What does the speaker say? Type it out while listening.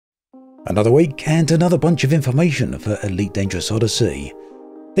Another week and another bunch of information for Elite Dangerous Odyssey.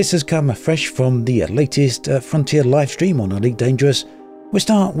 This has come fresh from the latest Frontier livestream on Elite Dangerous. We'll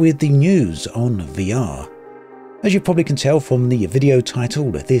start with the news on VR. As you probably can tell from the video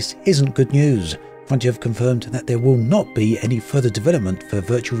title, this isn't good news. Frontier have confirmed that there will not be any further development for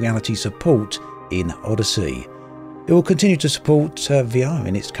virtual reality support in Odyssey. It will continue to support VR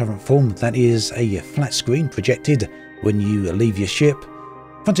in its current form, that is a flat screen projected when you leave your ship.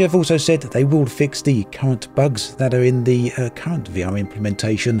 Frontier have also said that they will fix the current bugs that are in the current VR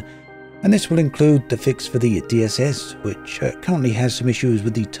implementation, and this will include the fix for the DSS, which currently has some issues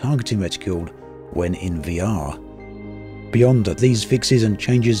with the targeting reticule when in VR. Beyond these fixes and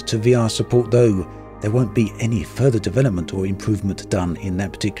changes to VR support though, there won't be any further development or improvement done in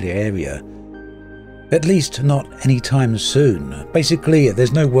that particular area. At least not anytime soon. Basically,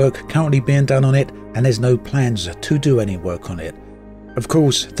 there's no work currently being done on it, and there's no plans to do any work on it. Of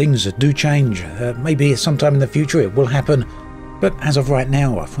course, things do change. Maybe sometime in the future it will happen, but as of right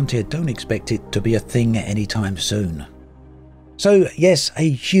now, Frontier don't expect it to be a thing anytime soon. So yes, a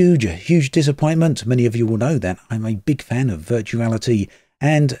huge disappointment. Many of you will know that I'm a big fan of virtuality,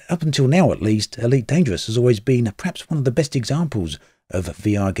 and up until now at least, Elite Dangerous has always been perhaps one of the best examples of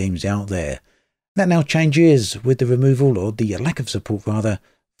VR games out there. That now changes with the removal, or the lack of support rather,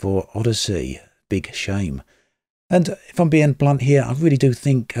 for Odyssey. Big shame. And if I'm being blunt here, I really do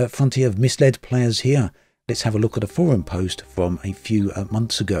think Frontier have misled players here. Let's have a look at a forum post from a few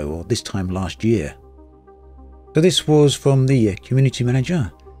months ago, or this time last year. So this was from the community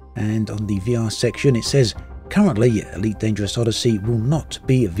manager, and on the VR section it says, currently Elite Dangerous Odyssey will not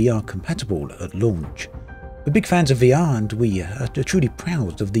be VR compatible at launch. We're big fans of VR, and we are truly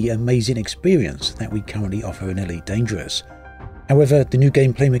proud of the amazing experience that we currently offer in Elite Dangerous. However, the new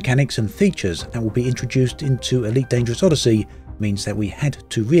gameplay mechanics and features that will be introduced into Elite Dangerous Odyssey means that we had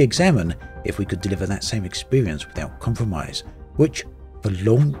to re-examine if we could deliver that same experience without compromise, which, for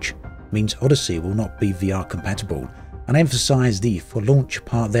launch, means Odyssey will not be VR compatible. And I emphasise the for launch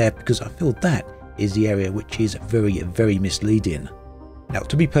part there because I feel that is the area which is very misleading. Now,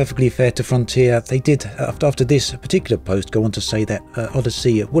 to be perfectly fair to Frontier, they did, after this particular post, go on to say that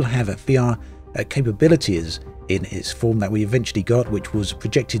Odyssey will have VR capabilities in its form that we eventually got, which was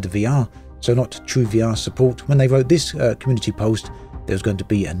projected VR, so not true VR support. When they wrote this community post, there was going to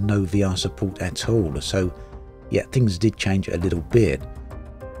be no VR support at all, so yeah, things did change a little bit.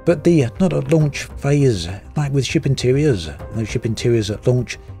 But the not at launch phase, like with ship interiors, no ship interiors at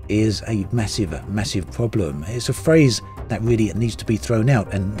launch is a massive problem. It's a phrase that really needs to be thrown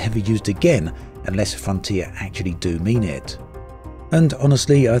out and never used again unless Frontier actually do mean it. And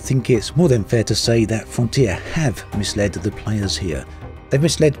honestly, I think it's more than fair to say that Frontier have misled the players here. They've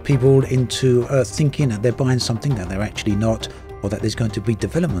misled people into thinking that they're buying something that they're actually not, or that there's going to be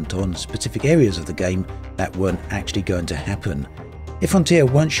development on specific areas of the game that weren't actually going to happen. If Frontier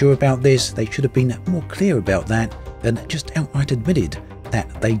weren't sure about this, they should have been more clear about that and just outright admitted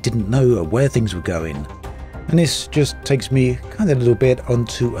that they didn't know where things were going. And this just takes me kind of a little bit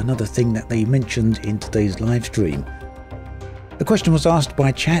onto another thing that they mentioned in today's live stream. The question was asked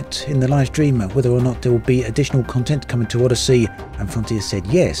by chat in the live stream whether or not there will be additional content coming to Odyssey, and Frontier said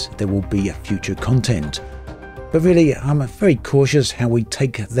yes, there will be future content. But really, I'm very cautious how we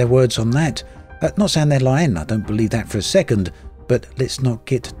take their words on that. Not saying they're lying, I don't believe that for a second, but let's not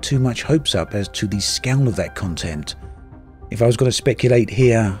get too much hopes up as to the scale of that content. If I was going to speculate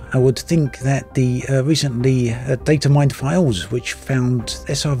here, I would think that the recently data mined files which found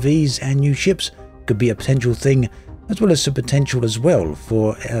SRVs and new ships could be a potential thing, as well as some potential as well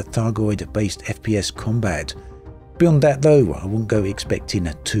for Thargoid-based FPS combat. Beyond that though, I won't go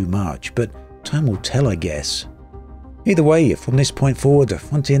expecting too much, but time will tell, I guess. Either way, from this point forward,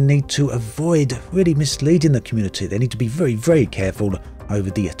 Frontier need to avoid really misleading the community. They need to be very careful over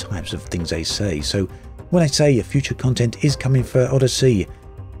the types of things they say. So when I say future content is coming for Odyssey,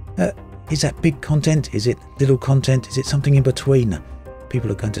 is that big content? Is it little content? Is it something in between?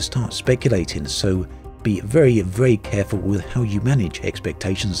 People are going to start speculating, so be very careful with how you manage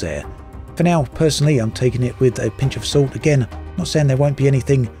expectations there. For now, personally, I'm taking it with a pinch of salt. Again, not saying there won't be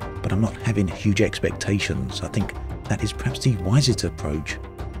anything, but I'm not having huge expectations. I think that is perhaps the wisest approach.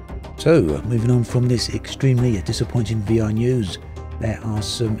 So, moving on from this extremely disappointing VR news, there are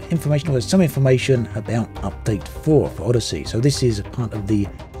some information about Update 4 for Odyssey. So this is part of the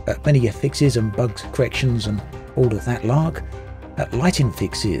many fixes and bugs, corrections and all of that lark. Lighting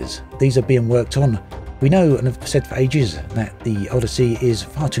fixes, these are being worked on. We know and have said for ages that the Odyssey is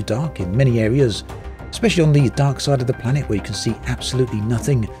far too dark in many areas, especially on the dark side of the planet where you can see absolutely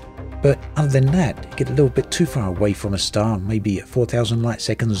nothing. But other than that, you get a little bit too far away from a star, maybe at 4,000 light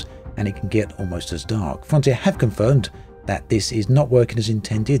seconds, and it can get almost as dark. Frontier have confirmed that this is not working as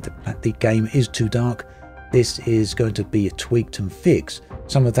intended, that the game is too dark. This is going to be tweaked and fixed.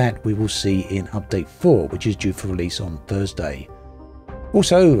 Some of that we will see in Update 4, which is due for release on Thursday.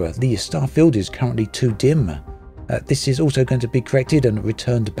 Also, the star field is currently too dim. This is also going to be corrected and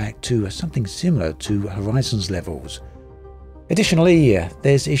returned back to something similar to Horizon's levels. Additionally,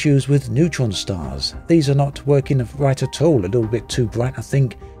 there's issues with neutron stars. These are not working right at all, a little bit too bright I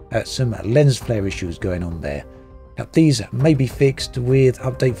think. Some lens flare issues going on there. Now, these may be fixed with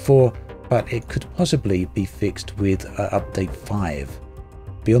Update 4, but it could possibly be fixed with Update 5.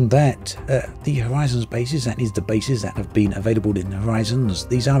 Beyond that, the Horizons bases, that is the bases that have been available in Horizons,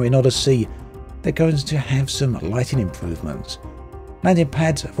 these are in Odyssey. They're going to have some lighting improvements. Landing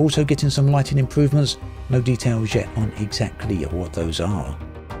pads are also getting some lighting improvements, no details yet on exactly what those are.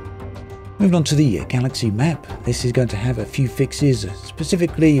 Moving on to the Galaxy map, this is going to have a few fixes,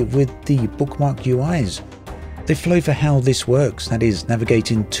 specifically with the bookmark UIs. The flow for how this works, that is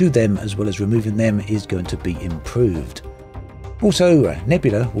navigating to them as well as removing them, is going to be improved. Also,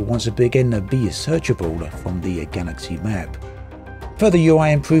 Nebula will once again be searchable from the Galaxy map. Further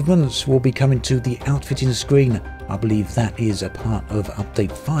UI improvements will be coming to the outfitting screen. I believe that is a part of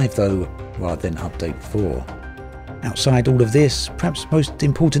Update 5 though, rather than Update 4. Outside all of this, perhaps most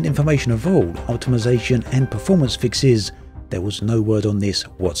important information of all, optimization and performance fixes, there was no word on this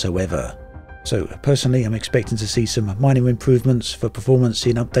whatsoever. So personally, I'm expecting to see some minor improvements for performance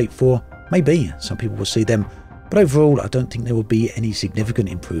in Update 4. Maybe some people will see them, but overall I don't think there will be any significant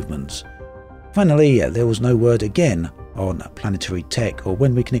improvements. Finally, there was no word again on planetary tech or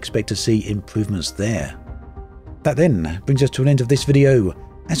when we can expect to see improvements there. That then brings us to an end of this video.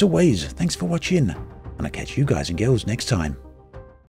 As always, thanks for watching, and I'll catch you guys and girls next time.